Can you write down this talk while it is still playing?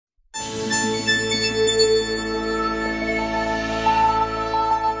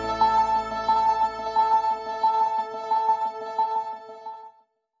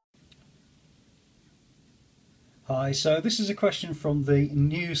Okay, so this is a question from the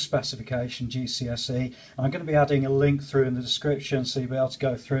new specification GCSE, and I'm going to be adding a link through in the description so you'll be able to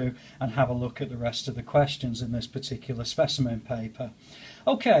go through and have a look at the rest of the questions in this particular specimen paper.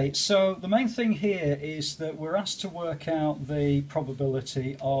 Okay, so the main thing here is that we're asked to work out the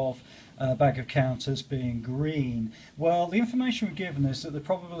probability of a bag of counters being green. Well, the information we're given is that the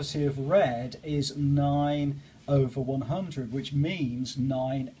probability of red is 9 over 100, which means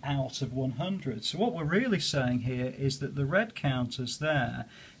 9 out of 100. So what we're really saying here is that the red counters there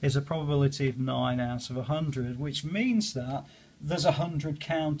is a probability of 9 out of 100, which means that there's 100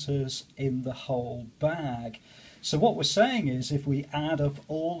 counters in the whole bag. So what we're saying is if we add up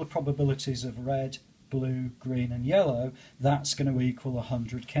all the probabilities of red, blue, green and yellow, that's going to equal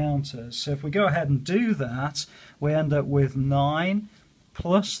 100 counters. So if we go ahead and do that, we end up with 9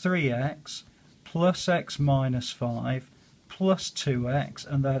 plus 3x plus x minus 5 plus 2x,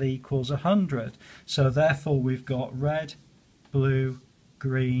 and that equals 100. So therefore we've got red, blue,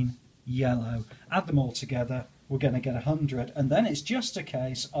 green, yellow. Add them all together, we're going to get 100, and then it's just a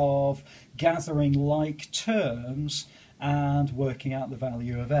case of gathering like terms and working out the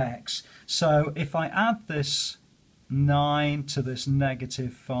value of x. So if I add this 9 to this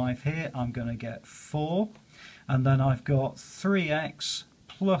negative 5 here, I'm going to get 4, and then I've got 3x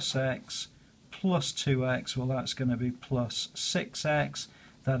plus x plus 2x, well that's going to be plus 6x,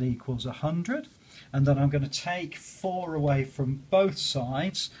 that equals 100. And then I'm going to take 4 away from both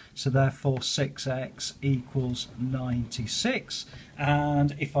sides, so therefore 6x equals 96.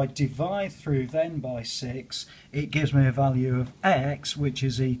 And if I divide through then by 6, it gives me a value of x, which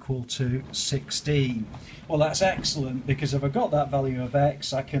is equal to 16. Well, that's excellent, because if I've got that value of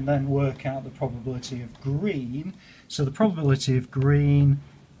x, I can then work out the probability of green. So the probability of green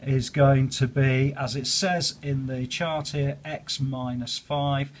is going to be, as it says in the chart here, x minus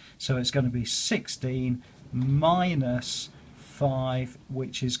 5, so it's going to be 16 minus 5,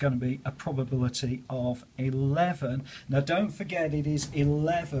 which is going to be a probability of 11. Now don't forget, it is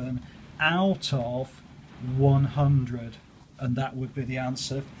 11 out of 100, and that would be the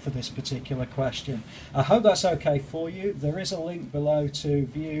answer for this particular question. I hope that's okay for you. There is a link below to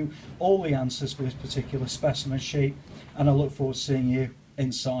view all the answers for this particular specimen sheet, and I look forward to seeing you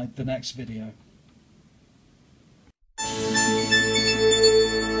inside the next video.